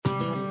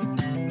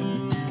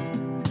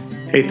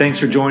Hey, thanks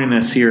for joining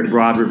us here at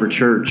Broad River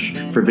Church.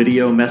 For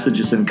video,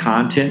 messages, and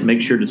content,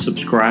 make sure to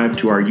subscribe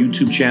to our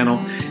YouTube channel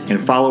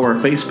and follow our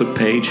Facebook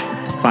page.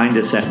 Find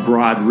us at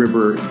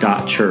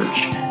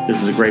broadriver.church.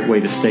 This is a great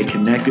way to stay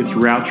connected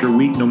throughout your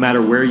week, no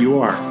matter where you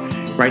are.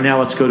 Right now,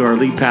 let's go to our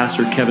lead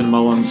pastor, Kevin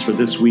Mullins, for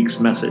this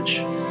week's message.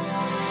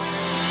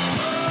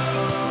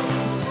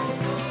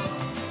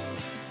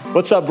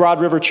 What's up, Broad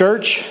River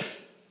Church?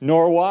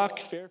 Norwalk,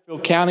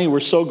 Fairfield County, we're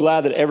so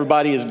glad that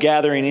everybody is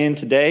gathering in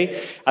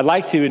today. I'd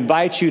like to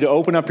invite you to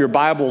open up your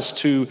Bibles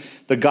to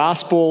the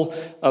Gospel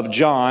of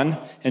John.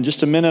 In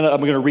just a minute,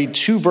 I'm going to read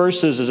 2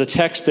 verses as a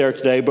text there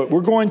today, but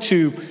we're going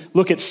to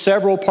look at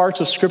several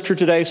parts of Scripture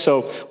today,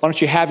 so why don't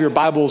you have your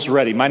Bibles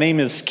ready. My name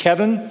is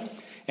Kevin,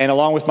 and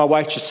along with my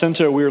wife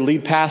Jacinta, we are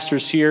lead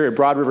pastors here at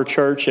Broad River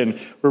Church, and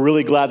we're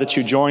really glad that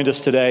you joined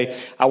us today.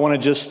 I want to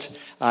just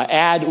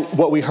add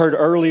what we heard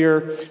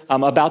earlier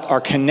about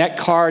our Connect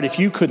card. If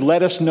you could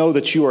let us know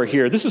that you are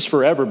here. This is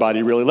for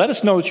everybody, really. Let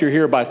us know that you're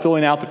here by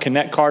filling out the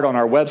Connect card on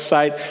our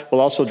website. We'll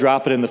also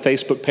drop it in the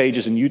Facebook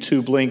pages and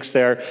YouTube links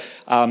there.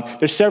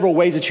 There's several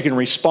ways that you can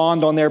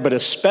respond on there, but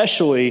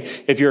especially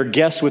if you're a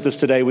guest with us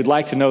today, we'd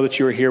like to know that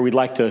you're here. We'd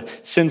like to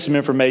send some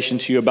information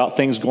to you about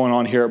things going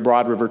on here at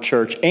Broad River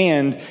Church.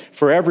 And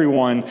for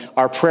everyone,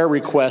 our prayer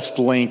request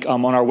link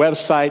on our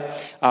website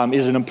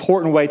is an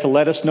important way to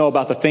let us know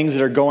about the things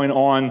that are going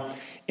on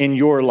in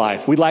your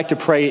life. We'd like to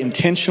pray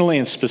intentionally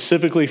and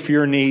specifically for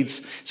your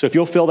needs. So if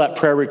you'll fill that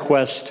prayer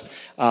request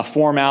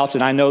form out,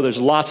 and I know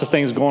there's lots of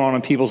things going on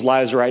in people's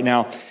lives right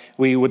now,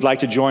 we would like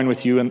to join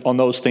with you on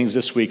those things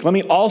this week. Let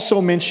me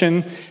also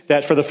mention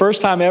that for the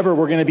first time ever,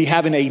 we're going to be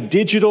having a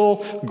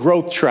digital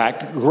growth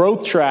track.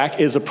 Growth track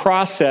is a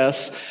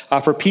process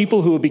for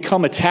people who have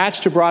become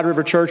attached to Broad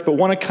River Church but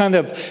want to kind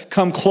of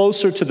come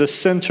closer to the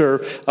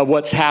center of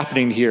what's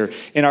happening here.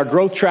 In our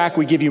growth track,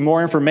 we give you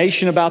more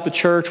information about the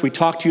church. We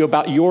talk to you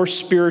about your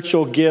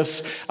spiritual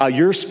gifts,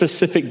 your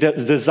specific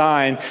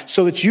design,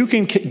 so that you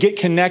can get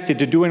connected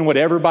to doing what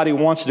everybody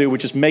wants to do,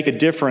 which is make a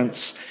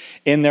difference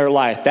in their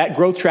life. That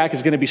growth track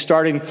is going to be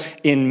starting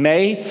in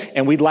May,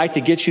 and we'd like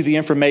to get you the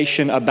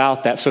information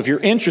about that. So if you're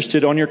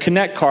interested, on your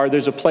Connect card,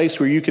 there's a place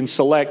where you can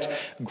select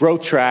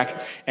growth track,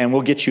 and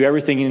we'll get you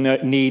everything you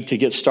need to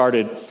get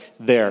started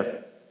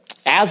there.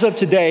 As of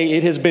today,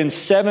 it has been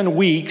 7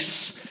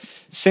 weeks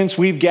since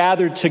we've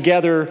gathered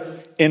together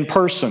in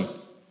person.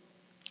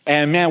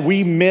 And man,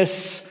 we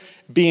miss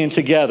being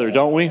together,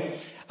 don't we?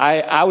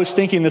 I was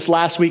thinking this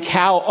last week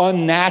how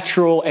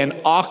unnatural and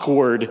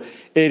awkward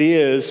it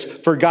is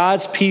for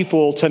God's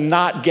people to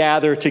not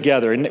gather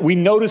together. And we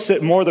notice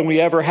it more than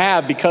we ever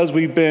have because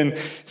we've been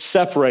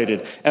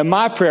separated. And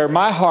my prayer,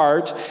 my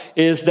heart,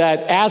 is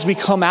that as we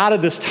come out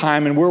of this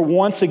time and we're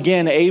once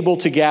again able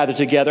to gather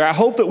together, I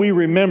hope that we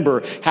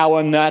remember how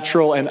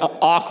unnatural and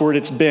awkward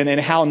it's been and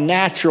how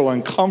natural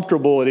and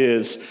comfortable it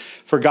is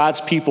for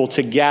God's people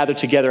to gather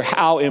together,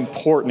 how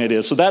important it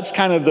is. So that's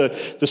kind of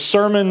the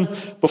sermon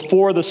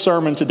before the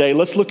sermon today.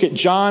 Let's look at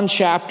John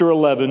chapter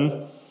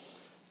 11,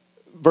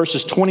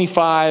 verses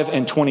 25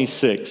 and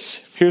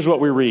 26. Here's what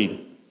we read.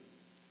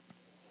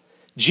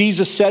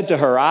 Jesus said to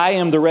her, "I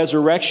am the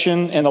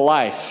resurrection and the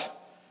life.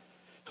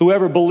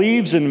 Whoever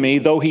believes in me,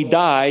 though he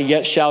die,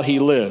 yet shall he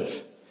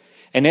live.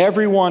 And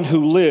everyone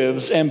who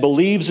lives and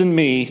believes in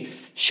me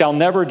shall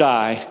never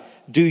die.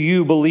 Do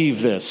you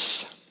believe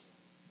this?"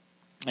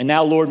 And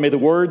now, Lord, may the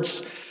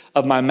words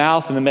of my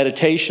mouth and the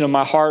meditation of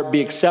my heart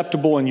be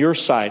acceptable in your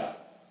sight.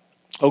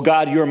 Oh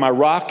God, you are my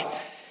rock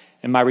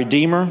and my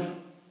redeemer.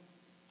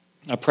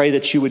 I pray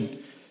that you would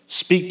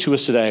speak to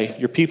us today.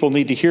 Your people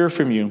need to hear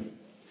from you.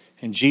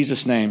 In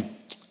Jesus' name,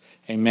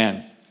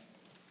 amen.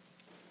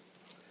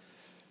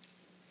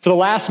 For the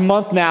last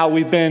month now,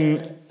 we've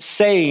been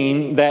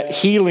saying that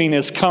healing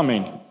is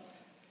coming.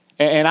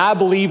 And I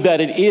believe that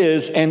it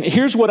is. And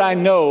here's what I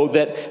know,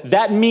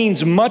 that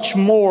means much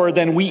more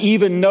than we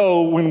even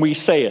know when we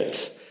say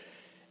it.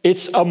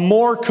 It's a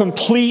more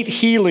complete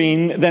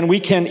healing than we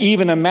can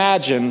even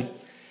imagine.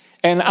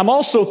 And I'm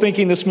also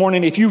thinking this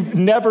morning, if you've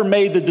never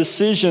made the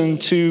decision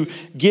to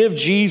give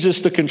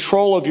Jesus the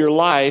control of your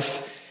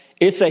life,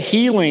 it's a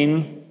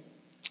healing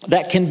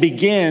that can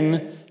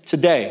begin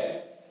today.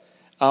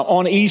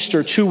 On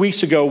Easter 2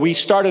 weeks ago, we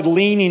started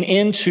leaning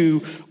into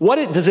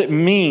what does it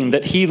mean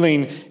that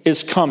healing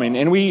is coming.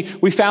 And we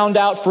found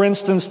out, for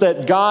instance,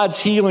 that God's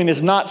healing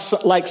is not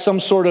like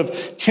some sort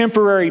of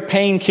temporary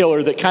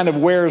painkiller that kind of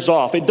wears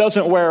off. It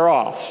doesn't wear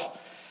off.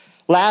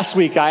 Last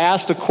week, I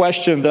asked a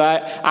question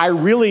that I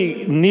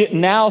really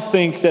now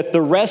think that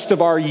the rest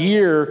of our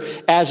year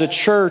as a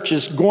church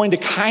is going to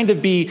kind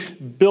of be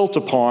built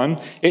upon.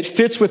 It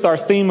fits with our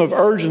theme of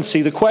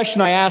urgency. The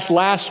question I asked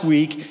last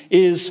week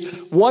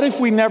is, what if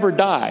we never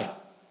die?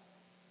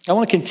 I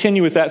want to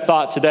continue with that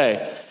thought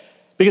today,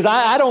 because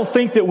I don't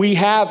think that we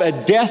have a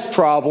death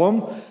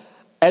problem.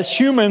 As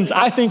humans,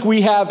 I think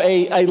we have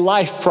a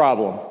life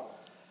problem.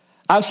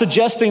 I'm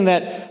suggesting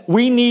that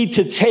we need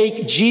to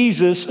take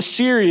Jesus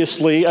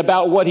seriously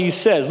about what he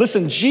says.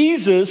 Listen,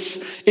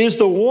 Jesus is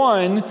the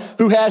one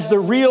who has the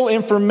real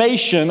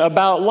information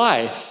about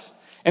life.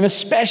 And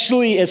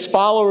especially as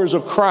followers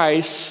of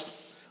Christ,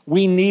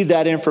 we need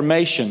that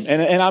information.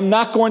 And I'm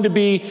not going to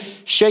be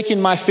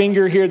shaking my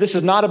finger here. This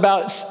is not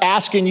about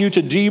asking you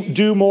to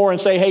do more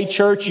and say, hey,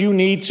 church, you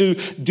need to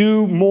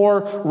do more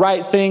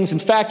right things. In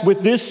fact,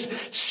 with this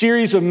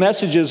series of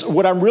messages,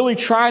 what I'm really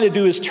trying to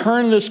do is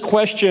turn this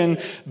question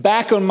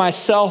back on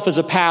myself as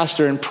a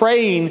pastor and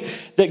praying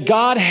that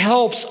God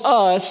helps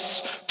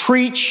us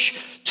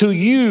preach to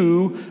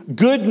you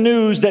good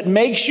news that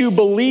makes you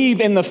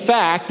believe in the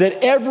fact that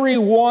every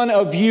one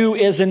of you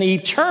is an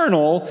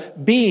eternal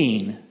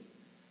being.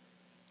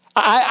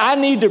 I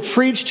need to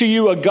preach to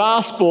you a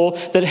gospel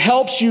that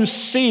helps you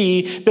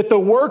see that the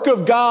work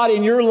of God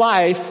in your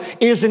life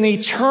is an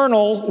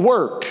eternal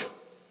work.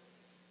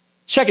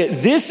 Check it.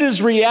 This is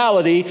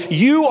reality.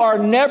 You are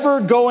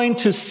never going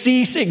to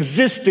cease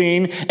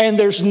existing, and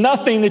there's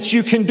nothing that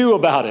you can do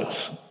about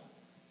it.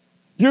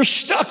 You're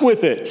stuck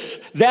with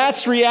it.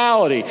 That's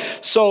reality.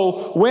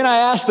 So when I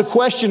ask the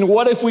question,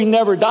 what if we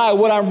never die?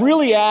 What I'm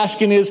really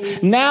asking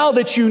is, now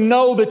that you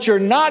know that you're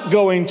not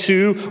going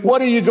to,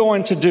 what are you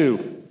going to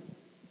do?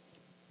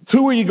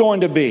 Who are you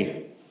going to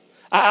be?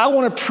 I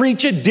want to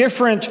preach a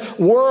different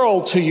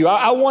world to you.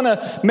 I want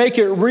to make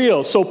it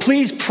real. So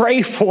please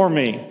pray for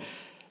me.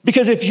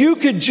 Because if you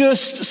could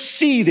just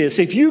see this,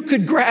 if you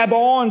could grab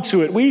on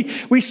to it,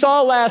 we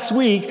saw last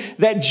week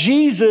that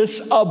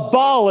Jesus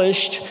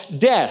abolished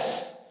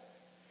death.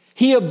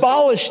 He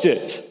abolished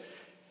it.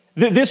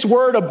 This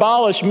word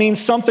abolish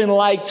means something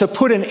like to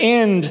put an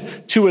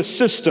end to a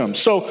system.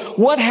 So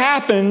what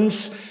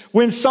happens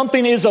when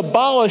something is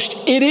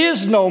abolished? It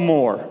is no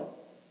more.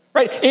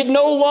 Right? It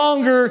no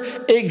longer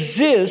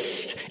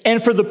exists.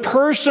 And for the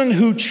person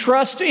who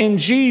trusts in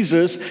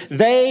Jesus,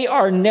 they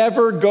are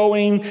never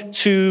going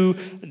to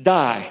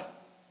die.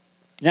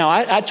 Now,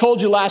 I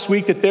told you last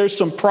week that there's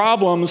some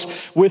problems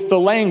with the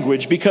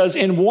language because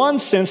in one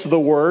sense of the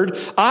word,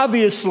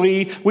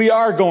 obviously we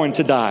are going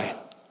to die.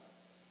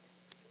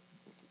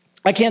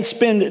 I can't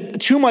spend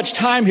too much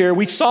time here.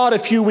 We saw it a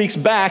few weeks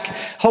back.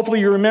 Hopefully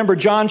you remember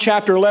John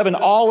chapter 11,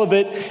 all of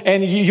it.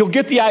 And you'll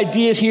get the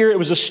idea here. It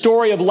was a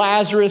story of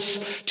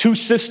Lazarus. Two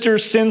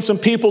sisters send some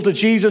people to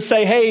Jesus,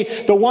 say,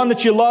 hey, the one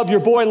that you love,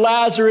 your boy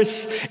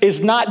Lazarus,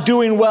 is not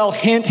doing well.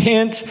 Hint,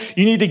 hint.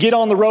 You need to get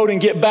on the road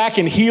and get back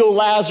and heal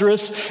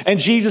Lazarus. And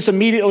Jesus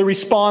immediately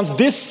responds,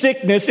 this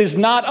sickness is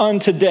not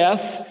unto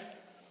death.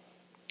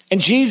 And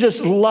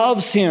Jesus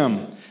loves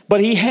him. But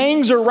he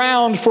hangs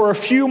around for a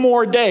few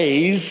more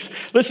days.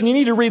 Listen, you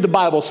need to read the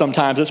Bible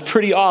sometimes. It's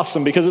pretty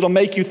awesome because it'll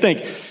make you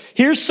think.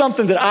 Here's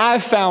something that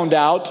I've found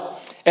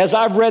out as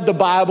I've read the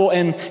Bible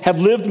and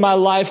have lived my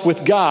life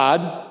with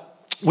God.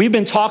 We've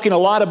been talking a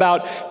lot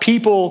about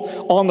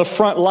people on the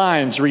front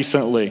lines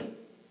recently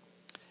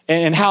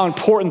and how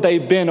important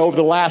they've been over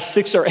the last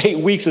 6 or 8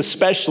 weeks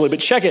especially. But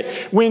check it.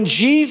 When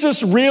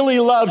Jesus really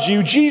loves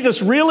you,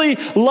 Jesus really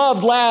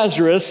loved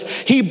Lazarus,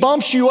 he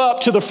bumps you up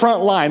to the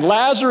front line.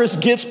 Lazarus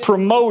gets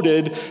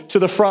promoted to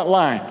the front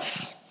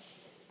lines.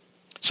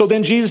 So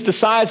then Jesus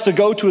decides to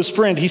go to his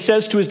friend. He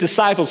says to his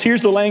disciples,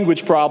 here's the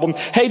language problem.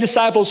 Hey,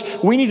 disciples,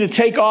 we need to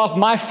take off.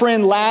 My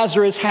friend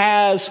Lazarus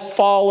has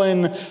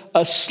fallen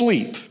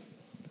asleep.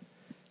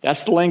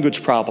 That's the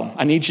language problem.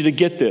 I need you to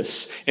get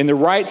this. In the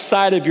right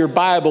side of your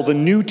Bible, the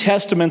New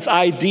Testament's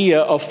idea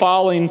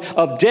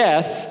of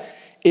death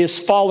is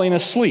falling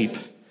asleep.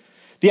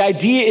 The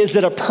idea is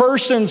that a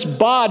person's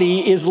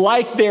body is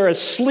like they're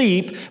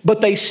asleep,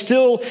 but they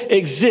still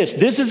exist.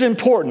 This is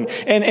important.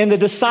 And the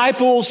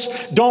disciples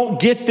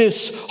don't get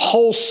this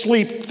whole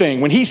sleep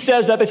thing. When he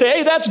says that, they say,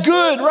 hey, that's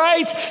good,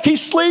 right?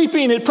 He's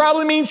sleeping. It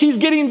probably means he's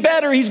getting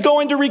better. He's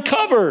going to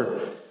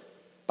recover.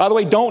 By the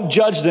way, don't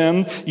judge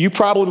them. You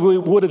probably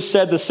would have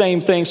said the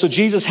same thing. So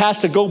Jesus has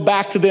to go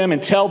back to them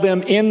and tell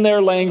them in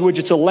their language.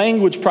 It's a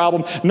language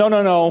problem. No.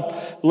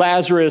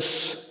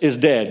 Lazarus is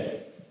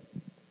dead.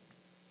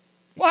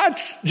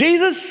 What?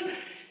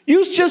 Jesus?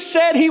 You just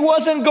said he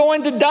wasn't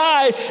going to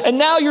die. And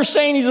now you're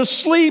saying he's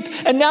asleep.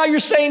 And now you're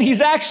saying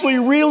he's actually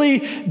really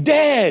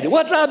dead.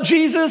 What's up,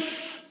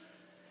 Jesus?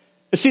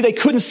 You see, they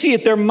couldn't see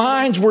it. Their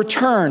minds were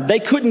turned. They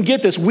couldn't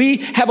get this. We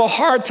have a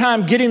hard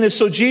time getting this.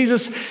 So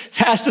Jesus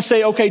has to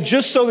say, okay,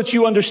 just so that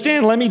you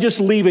understand, let me just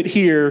leave it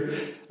here.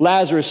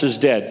 Lazarus is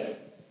dead.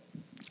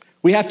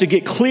 We have to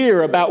get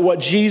clear about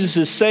what Jesus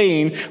is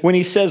saying when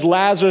he says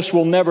Lazarus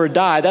will never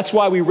die. That's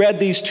why we read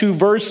these two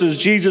verses.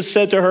 Jesus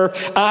said to her,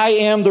 I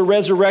am the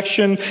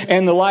resurrection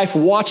and the life.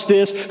 Watch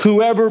this.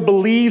 Whoever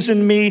believes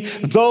in me,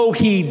 though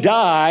he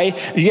die,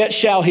 yet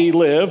shall he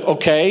live.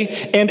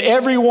 Okay. And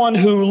everyone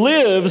who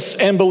lives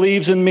and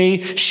believes in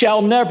me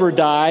shall never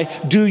die.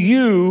 Do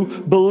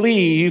you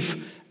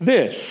believe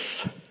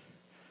this?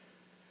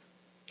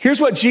 Here's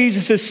what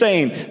Jesus is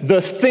saying.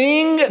 The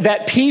thing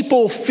that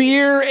people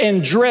fear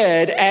and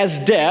dread as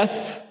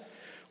death,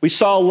 we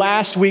saw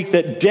last week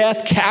that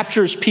death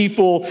captures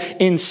people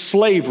in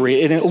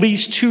slavery in at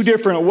least two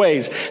different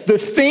ways. The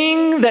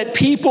thing that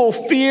people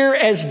fear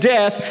as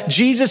death,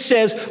 Jesus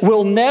says,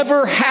 will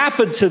never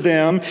happen to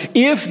them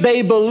if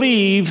they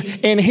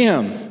believe in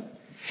him,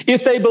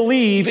 if they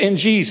believe in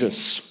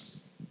Jesus.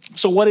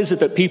 So what is it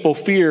that people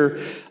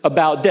fear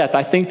about death?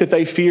 I think that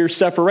they fear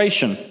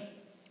separation.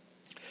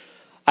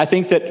 I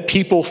think that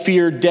people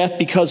fear death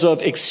because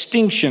of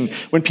extinction.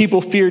 When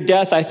people fear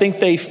death, I think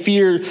they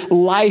fear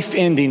life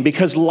ending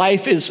because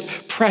life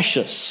is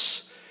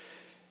precious.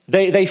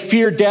 They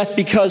fear death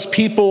because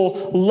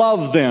people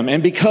love them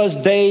and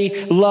because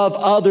they love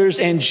others.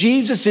 And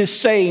Jesus is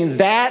saying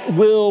that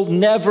will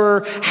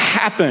never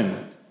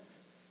happen.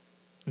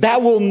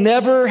 That will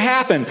never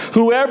happen.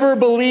 Whoever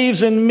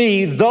believes in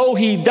me, though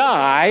he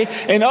die,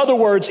 in other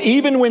words,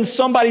 even when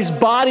somebody's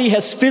body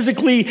has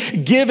physically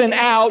given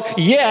out,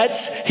 yet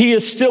he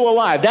is still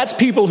alive. That's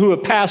people who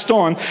have passed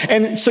on.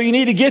 And so you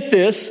need to get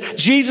this.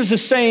 Jesus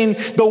is saying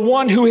the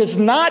one who has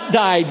not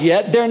died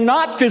yet, they're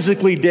not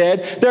physically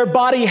dead, their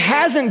body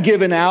hasn't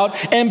given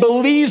out, and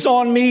believes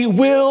on me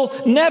will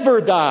never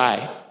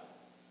die.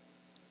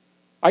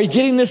 Are you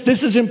getting this?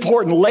 This is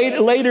important.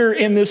 Later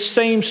in this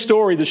same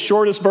story, the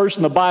shortest verse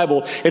in the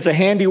Bible, it's a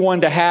handy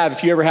one to have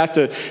if you ever have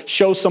to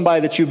show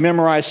somebody that you've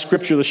memorized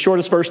Scripture. The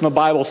shortest verse in the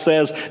Bible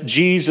says,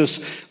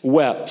 Jesus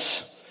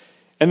wept.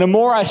 And the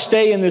more I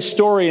stay in this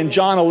story in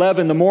John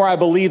 11, the more I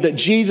believe that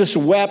Jesus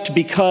wept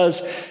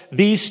because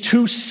these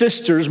two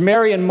sisters,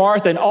 Mary and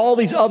Martha, and all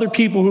these other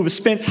people who have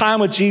spent time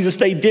with Jesus,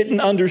 they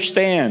didn't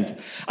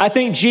understand. I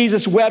think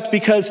Jesus wept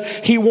because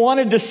he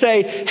wanted to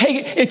say, hey,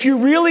 if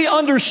you really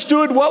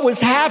understood what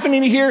was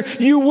happening here,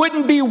 you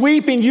wouldn't be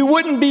weeping, you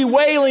wouldn't be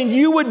wailing,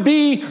 you would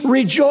be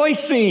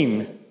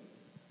rejoicing.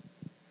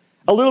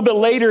 A little bit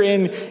later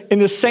in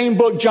the same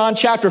book, John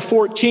chapter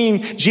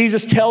 14,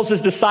 Jesus tells his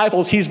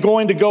disciples he's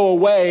going to go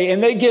away,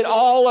 and they get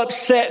all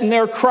upset and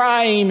they're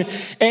crying.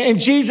 And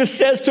Jesus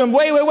says to them,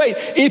 wait.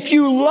 If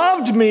you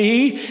loved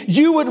me,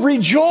 you would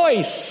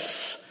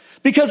rejoice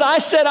because I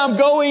said I'm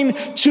going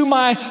to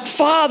my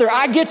Father.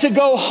 I get to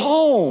go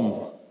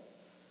home.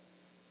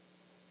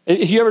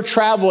 If you ever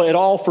travel at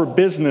all for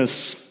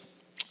business,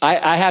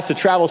 I have to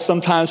travel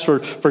sometimes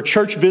for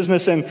church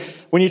business, and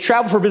when you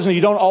travel for business, you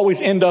don't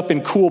always end up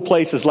in cool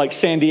places like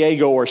San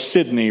Diego or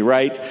Sydney,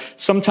 right?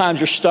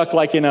 Sometimes you're stuck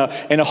like in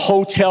a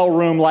hotel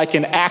room like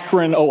in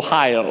Akron,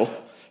 Ohio.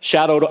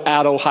 Shout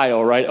out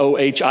Ohio, right?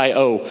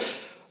 Ohio.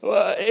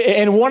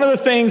 And one of the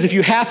things, if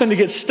you happen to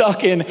get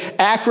stuck in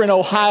Akron,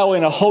 Ohio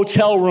in a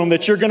hotel room,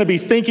 that you're going to be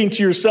thinking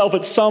to yourself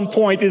at some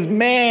point is,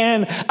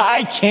 man,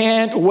 I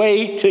can't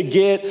wait to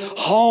get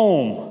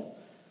home.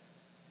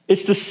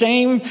 It's the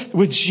same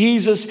with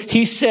Jesus.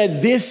 He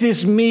said, this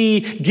is me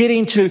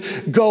getting to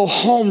go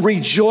home.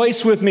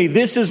 Rejoice with me.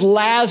 This is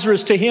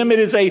Lazarus. To him, it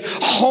is a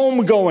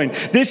homegoing.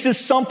 This is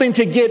something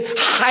to get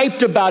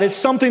hyped about. It's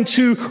something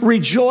to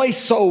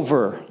rejoice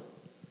over.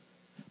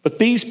 But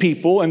these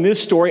people in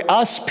this story,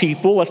 us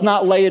people, let's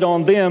not lay it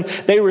on them.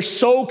 They were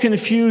so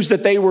confused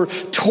that they were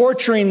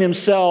torturing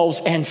themselves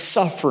and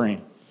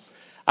suffering.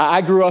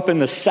 I grew up in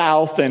the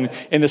South, and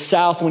in the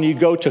South, when you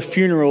go to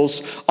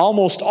funerals,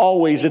 almost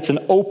always it's an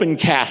open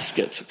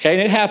casket, okay?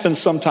 And it happens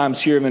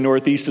sometimes here in the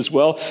Northeast as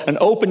well, an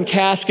open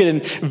casket,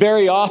 and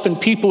very often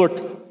people are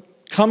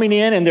coming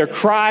in and they're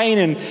crying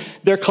and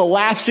they're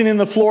collapsing in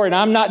the floor, and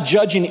I'm not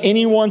judging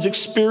anyone's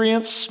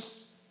experience.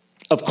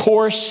 Of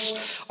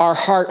course, our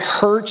heart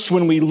hurts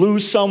when we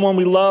lose someone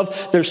we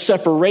love. There's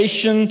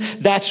separation.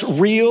 That's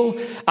real.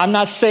 I'm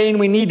not saying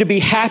we need to be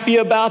happy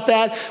about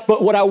that.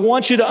 But what I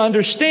want you to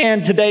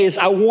understand today is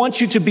I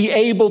want you to be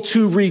able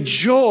to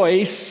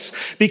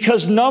rejoice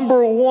because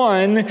number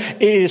one,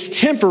 it is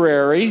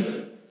temporary.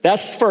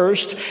 That's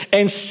first.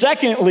 And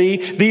secondly,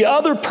 the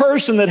other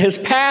person that has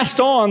passed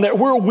on that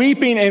we're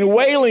weeping and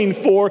wailing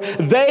for,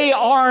 they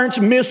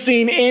aren't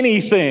missing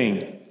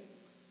anything.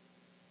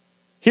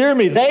 Hear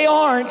me, they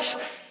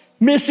aren't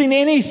missing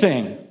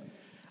anything.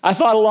 I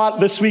thought a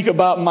lot this week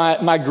about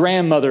my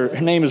grandmother.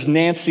 Her name is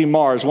Nancy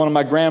Mars, one of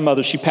my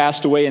grandmothers. She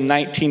passed away in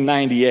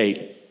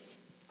 1998.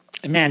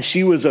 And man,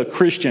 she was a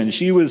Christian.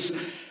 She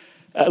was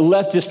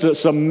left just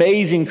this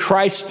amazing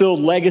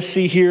Christ-filled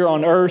legacy here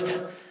on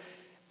earth.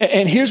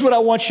 And here's what I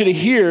want you to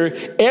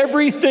hear.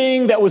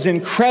 Everything that was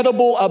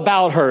incredible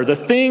about her, the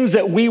things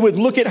that we would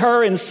look at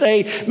her and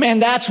say, man,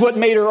 that's what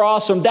made her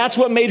awesome. That's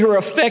what made her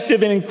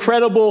effective and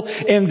incredible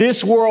in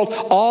this world.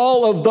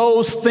 All of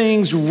those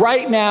things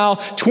right now,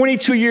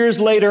 22 years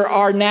later,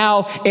 are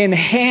now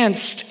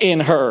enhanced in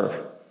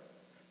her.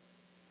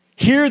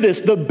 Hear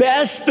this. The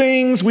best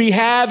things we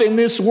have in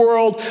this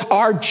world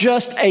are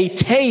just a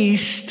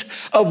taste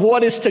of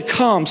what is to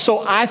come.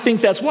 So I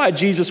think that's why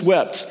Jesus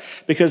wept,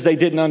 because they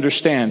didn't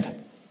understand.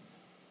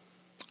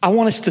 I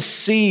want us to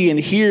see and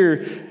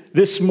hear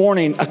this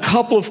morning a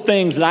couple of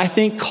things that I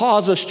think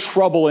cause us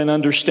trouble in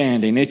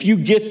understanding. If you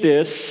get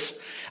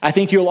this, I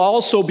think you'll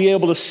also be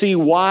able to see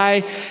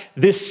why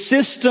this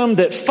system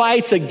that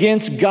fights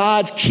against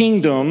God's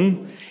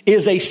kingdom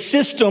is a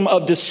system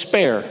of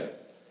despair.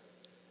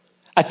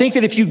 I think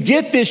that if you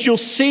get this, you'll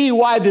see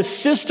why the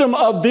system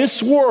of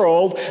this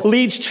world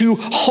leads to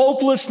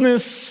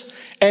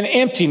hopelessness and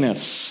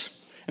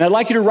emptiness. And I'd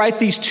like you to write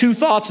these two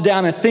thoughts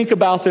down and think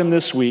about them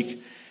this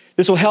week.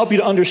 This will help you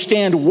to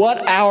understand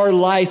what our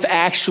life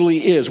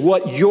actually is,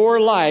 what your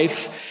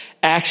life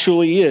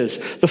actually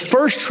is. The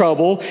first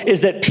trouble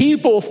is that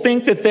people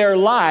think that their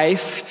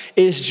life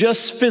is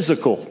just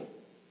physical.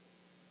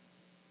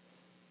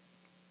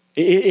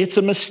 It's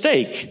a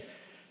mistake.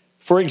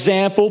 For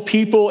example,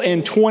 people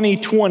in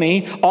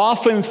 2020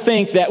 often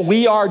think that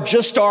we are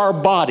just our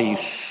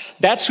bodies.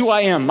 That's who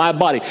I am, my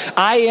body.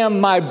 I am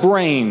my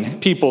brain,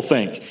 people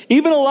think.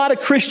 Even a lot of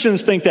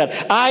Christians think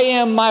that. I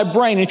am my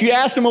brain. If you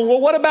ask them,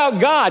 well, what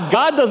about God?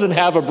 God doesn't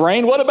have a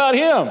brain. What about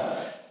him?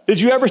 Did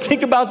you ever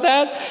think about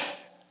that?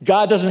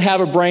 God doesn't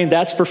have a brain.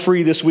 That's for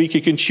free this week.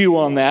 You can chew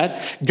on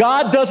that.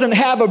 God doesn't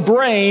have a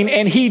brain,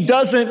 and he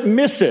doesn't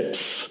miss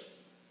it.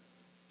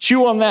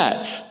 Chew on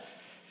that.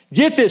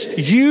 Get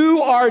this,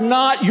 you are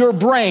not your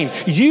brain.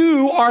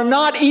 You are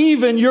not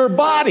even your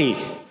body.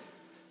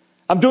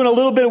 I'm doing a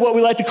little bit of what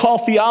we like to call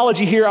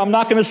theology here. I'm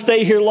not going to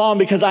stay here long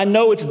because I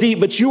know it's deep,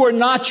 but you are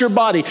not your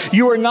body.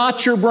 You are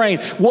not your brain.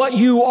 What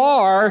you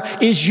are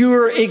is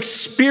your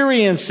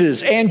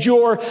experiences and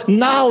your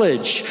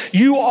knowledge.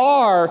 You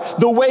are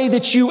the way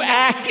that you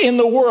act in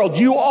the world.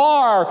 You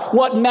are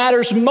what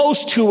matters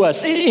most to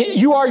us.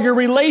 You are your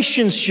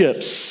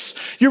relationships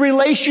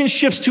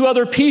to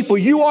other people.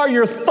 You are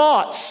your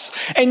thoughts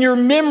and your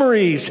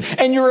memories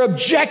and your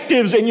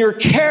objectives and your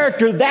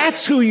character.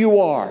 That's who you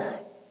are.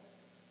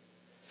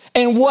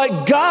 And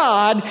what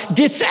God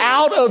gets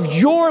out of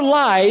your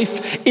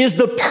life is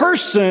the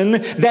person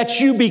that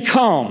you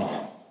become.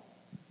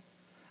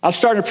 I'm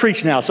starting to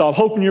preach now, so I'm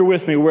hoping you're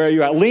with me where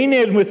you're at. Lean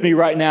in with me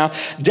right now.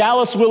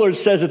 Dallas Willard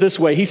says it this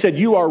way. He said,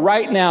 you are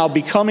right now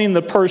becoming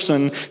the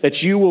person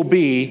that you will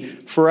be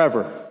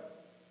forever.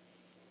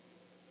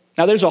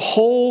 Now, there's a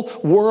whole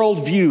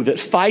worldview that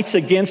fights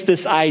against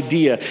this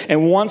idea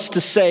and wants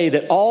to say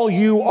that all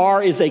you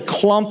are is a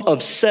clump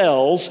of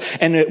cells,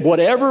 and at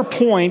whatever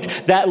point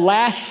that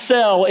last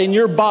cell in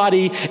your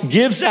body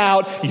gives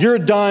out, you're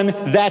done,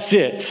 that's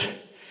it.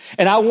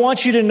 And I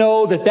want you to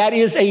know that that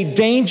is a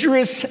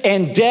dangerous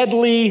and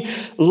deadly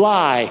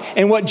lie.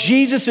 And what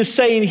Jesus is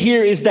saying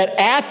here is that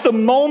at the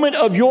moment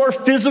of your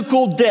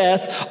physical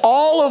death,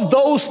 all of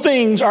those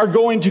things are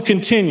going to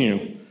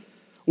continue.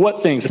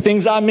 What things? The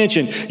things I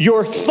mentioned,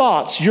 your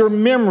thoughts, your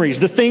memories,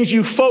 the things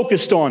you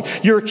focused on,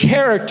 your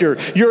character,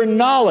 your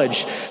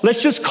knowledge.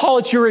 Let's just call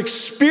it your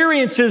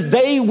experiences.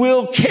 They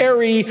will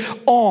carry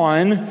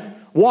on.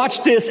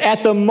 Watch this.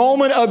 At the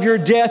moment of your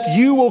death,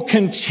 you will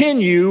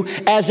continue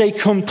as a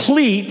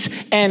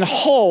complete and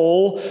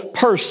whole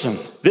person.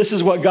 This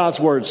is what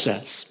God's word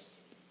says.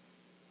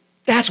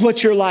 That's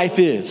what your life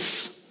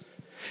is.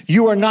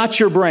 You are not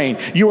your brain.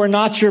 You are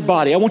not your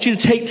body. I want you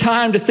to take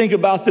time to think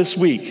about this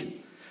week.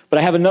 But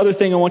I have another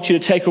thing I want you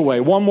to take away.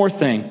 One more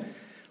thing.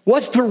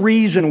 What's the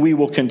reason we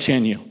will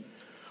continue?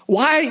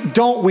 Why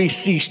don't we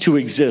cease to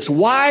exist?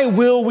 Why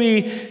will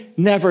we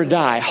never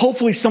die?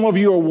 Hopefully some of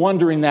you are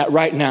wondering that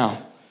right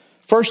now.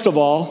 First of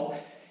all,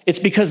 it's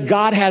because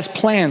God has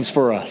plans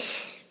for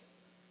us.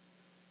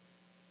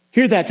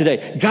 Hear that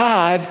today.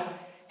 God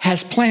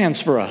has plans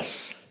for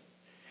us.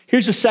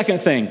 Here's the second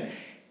thing.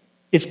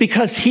 It's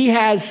because he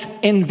has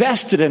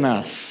invested in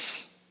us.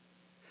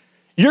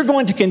 You're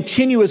going to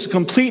continue as a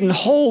complete and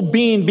whole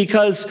being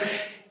because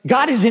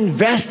God is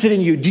invested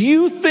in you. Do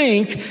you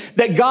think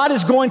that God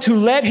is going to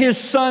let his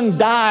son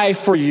die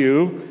for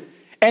you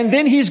and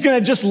then he's going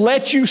to just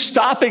let you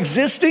stop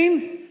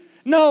existing?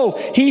 No,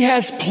 he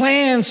has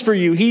plans for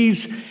you.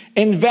 He's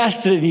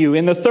invested in you.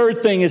 And the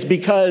third thing is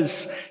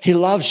because he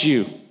loves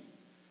you.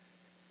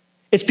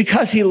 It's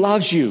because he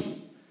loves you.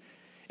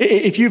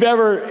 If you've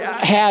ever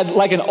had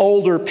like an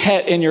older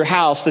pet in your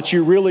house that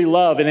you really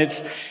love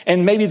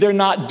and maybe they're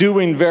not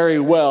doing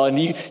very well and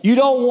you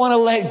don't want to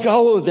let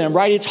go of them,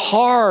 right? It's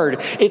hard.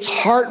 It's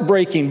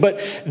heartbreaking, but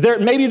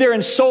maybe they're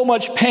in so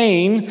much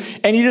pain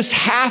and you just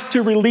have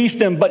to release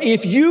them. But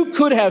if you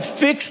could have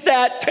fixed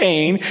that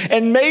pain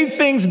and made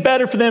things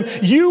better for them,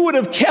 you would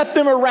have kept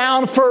them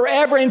around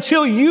forever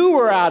until you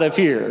were out of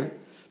here.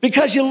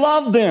 Because you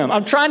love them.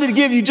 I'm trying to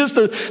give you just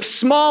a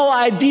small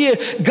idea.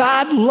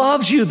 God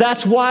loves you.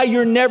 That's why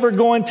you're never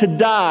going to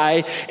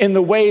die in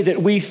the way that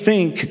we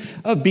think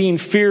of being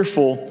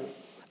fearful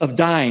of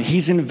dying.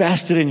 He's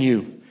invested in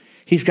you.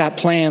 He's got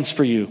plans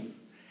for you.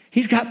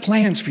 He's got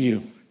plans for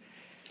you.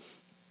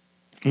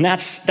 And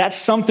that's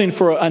something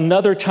for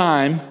another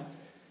time,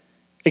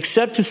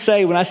 except to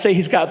say, when I say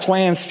he's got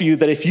plans for you,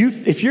 that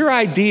if your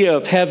idea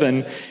of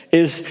heaven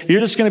is you're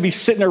just going to be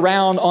sitting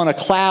around on a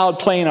cloud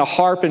playing a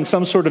harp in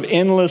some sort of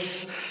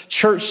endless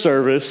church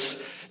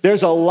service,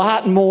 there's a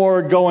lot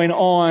more going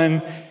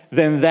on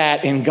than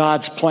that in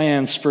God's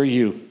plans for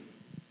you.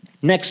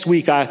 Next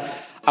week, I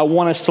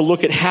want us to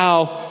look at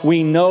how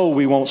we know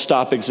we won't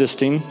stop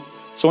existing.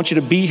 So I want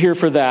you to be here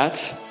for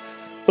that.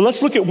 But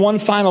let's look at one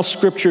final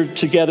scripture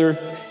together.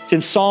 It's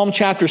in Psalm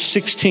chapter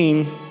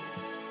 16,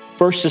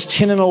 verses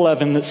 10 and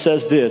 11 that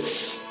says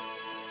this: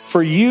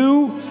 "For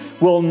you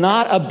will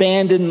not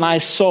abandon my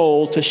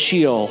soul to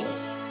Sheol."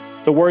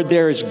 The word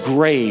there is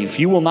grave.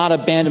 You will not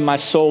abandon my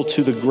soul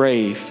to the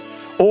grave,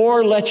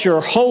 or let your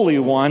Holy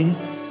One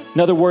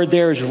Another word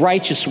there is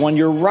righteous one.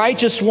 Your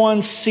righteous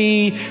ones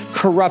see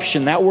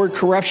corruption. That word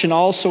corruption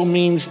also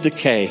means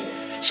decay.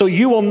 So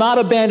you will not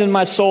abandon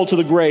my soul to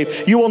the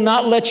grave. You will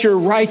not let your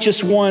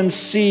righteous ones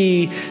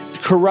see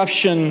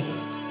corruption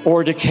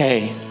or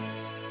decay.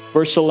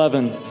 Verse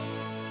 11,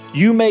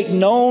 you make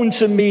known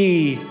to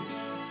me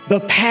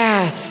the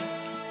path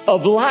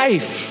of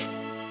life.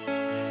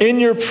 In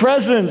your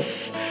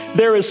presence,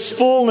 there is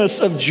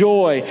fullness of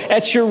joy.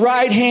 At your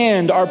right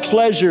hand are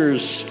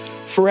pleasures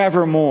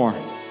forevermore.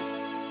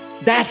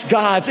 That's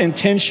God's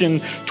intention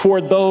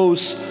toward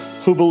those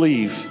who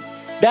believe.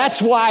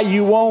 That's why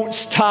you won't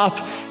stop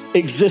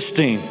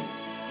existing.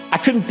 I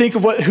couldn't think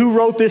of who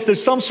wrote this.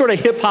 There's some sort of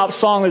hip hop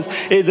song.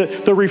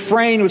 The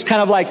refrain was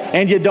kind of like,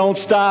 and you don't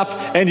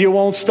stop, and you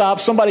won't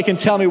stop. Somebody can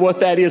tell me what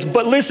that is.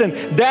 But listen,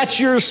 that's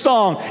your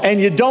song. And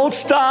you don't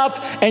stop,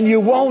 and you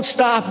won't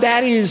stop.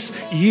 That is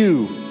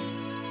you.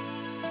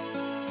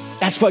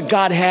 That's what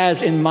God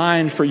has in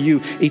mind for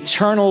you.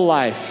 Eternal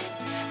life,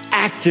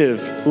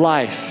 active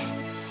life,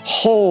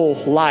 whole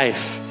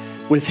life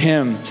with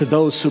Him to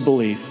those who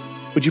believe.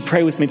 Would you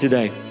pray with me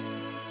today?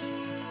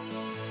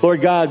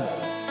 Lord God,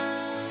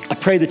 I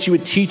pray that you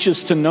would teach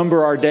us to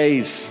number our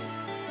days.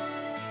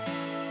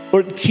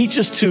 Lord, teach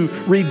us to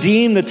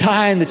redeem the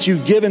time that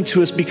you've given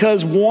to us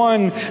because,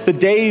 one, the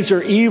days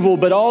are evil,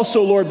 but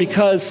also, Lord,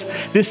 because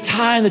this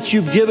time that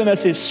you've given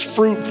us is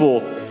fruitful.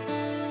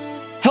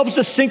 Help us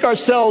to sink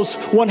ourselves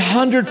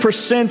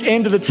 100%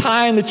 into the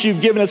time that you've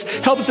given us.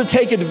 Help us to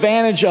take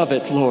advantage of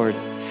it, Lord.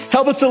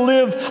 Help us to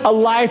live a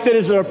life that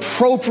is an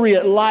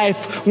appropriate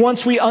life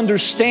once we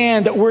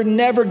understand that we're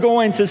never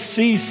going to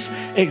cease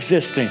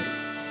existing.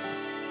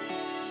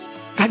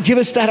 God, give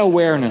us that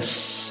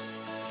awareness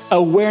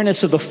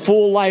of the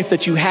full life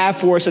that you have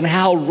for us and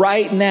how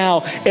right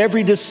now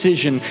every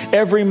decision,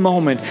 every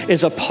moment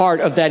is a part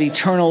of that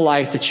eternal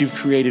life that you've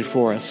created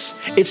for us.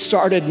 It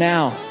started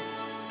now.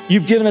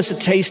 You've given us a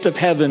taste of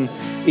heaven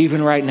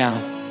even right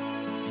now.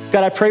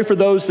 God, I pray for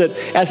those that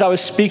as I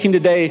was speaking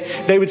today,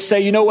 they would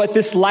say, you know what,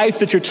 this life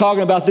that you're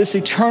talking about, this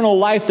eternal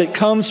life that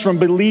comes from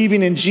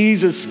believing in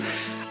Jesus,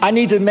 I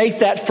need to make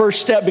that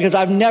first step because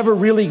I've never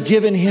really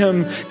given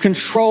him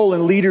control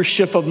and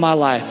leadership of my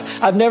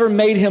life. I've never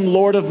made him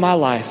Lord of my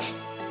life.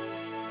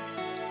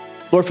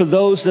 Lord, for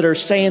those that are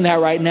saying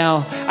that right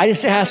now, I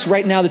just ask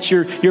right now that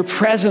your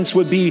presence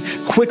would be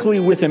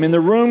quickly with them in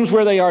the rooms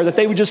where they are, that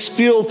they would just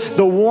feel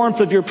the warmth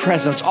of your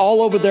presence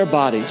all over their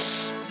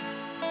bodies,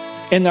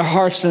 in their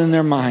hearts and in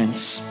their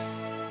minds.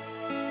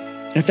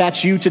 And if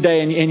that's you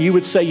today and you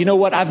would say, you know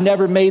what, I've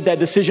never made that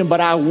decision,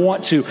 but I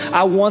want to.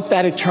 I want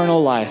that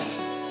eternal life.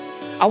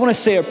 I want to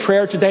say a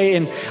prayer today,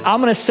 and I'm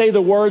going to say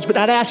the words, but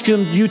I'd ask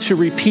you to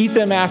repeat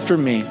them after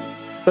me,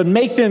 but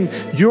make them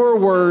your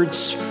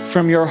words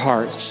from your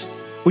hearts.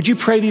 Would you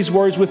pray these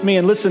words with me?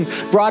 And listen,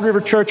 Broad River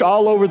Church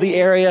all over the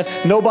area,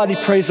 nobody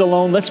prays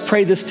alone. Let's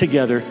pray this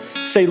together.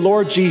 Say,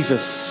 Lord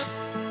Jesus,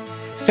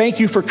 thank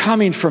you for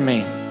coming for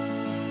me.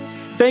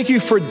 Thank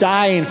you for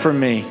dying for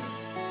me.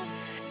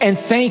 And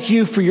thank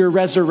you for your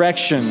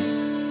resurrection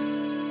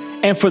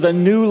and for the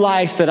new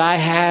life that I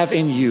have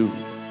in you.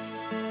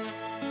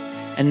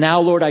 And now,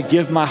 Lord, I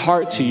give my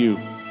heart to you.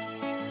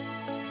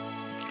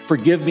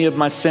 Forgive me of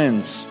my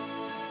sins.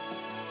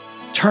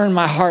 Turn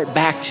my heart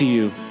back to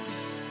you.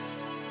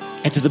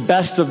 And to the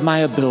best of my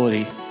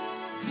ability,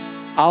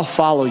 I'll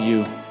follow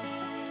you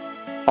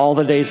all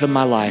the days of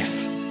my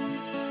life.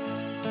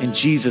 In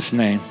Jesus'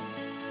 name,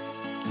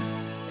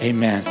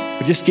 amen.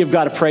 We just give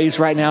God a praise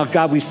right now.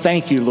 God, we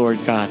thank you,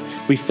 Lord God.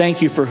 We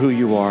thank you for who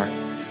you are.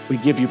 We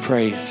give you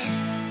praise.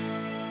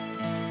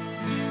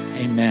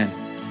 Amen.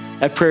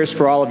 That prayer is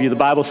for all of you. The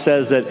Bible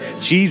says that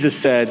Jesus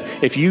said,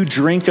 if you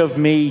drink of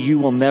me, you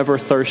will never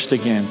thirst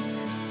again.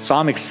 So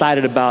I'm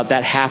excited about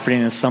that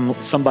happening in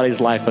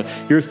somebody's life.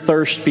 Your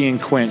thirst being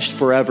quenched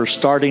forever,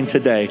 starting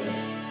today,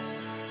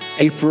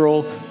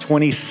 April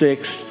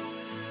 26,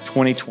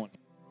 2020.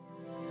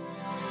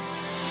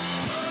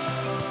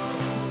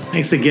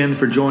 Thanks again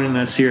for joining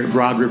us here at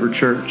Broad River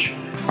Church.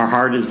 Our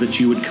heart is that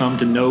you would come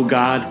to know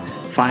God,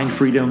 find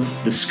freedom,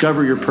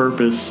 discover your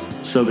purpose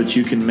so that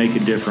you can make a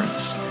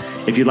difference.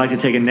 If you'd like to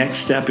take a next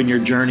step in your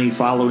journey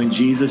following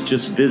Jesus,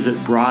 just visit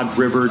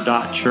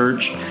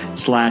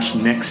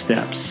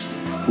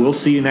broadriver.church/nextsteps. We'll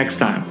see you next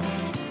time.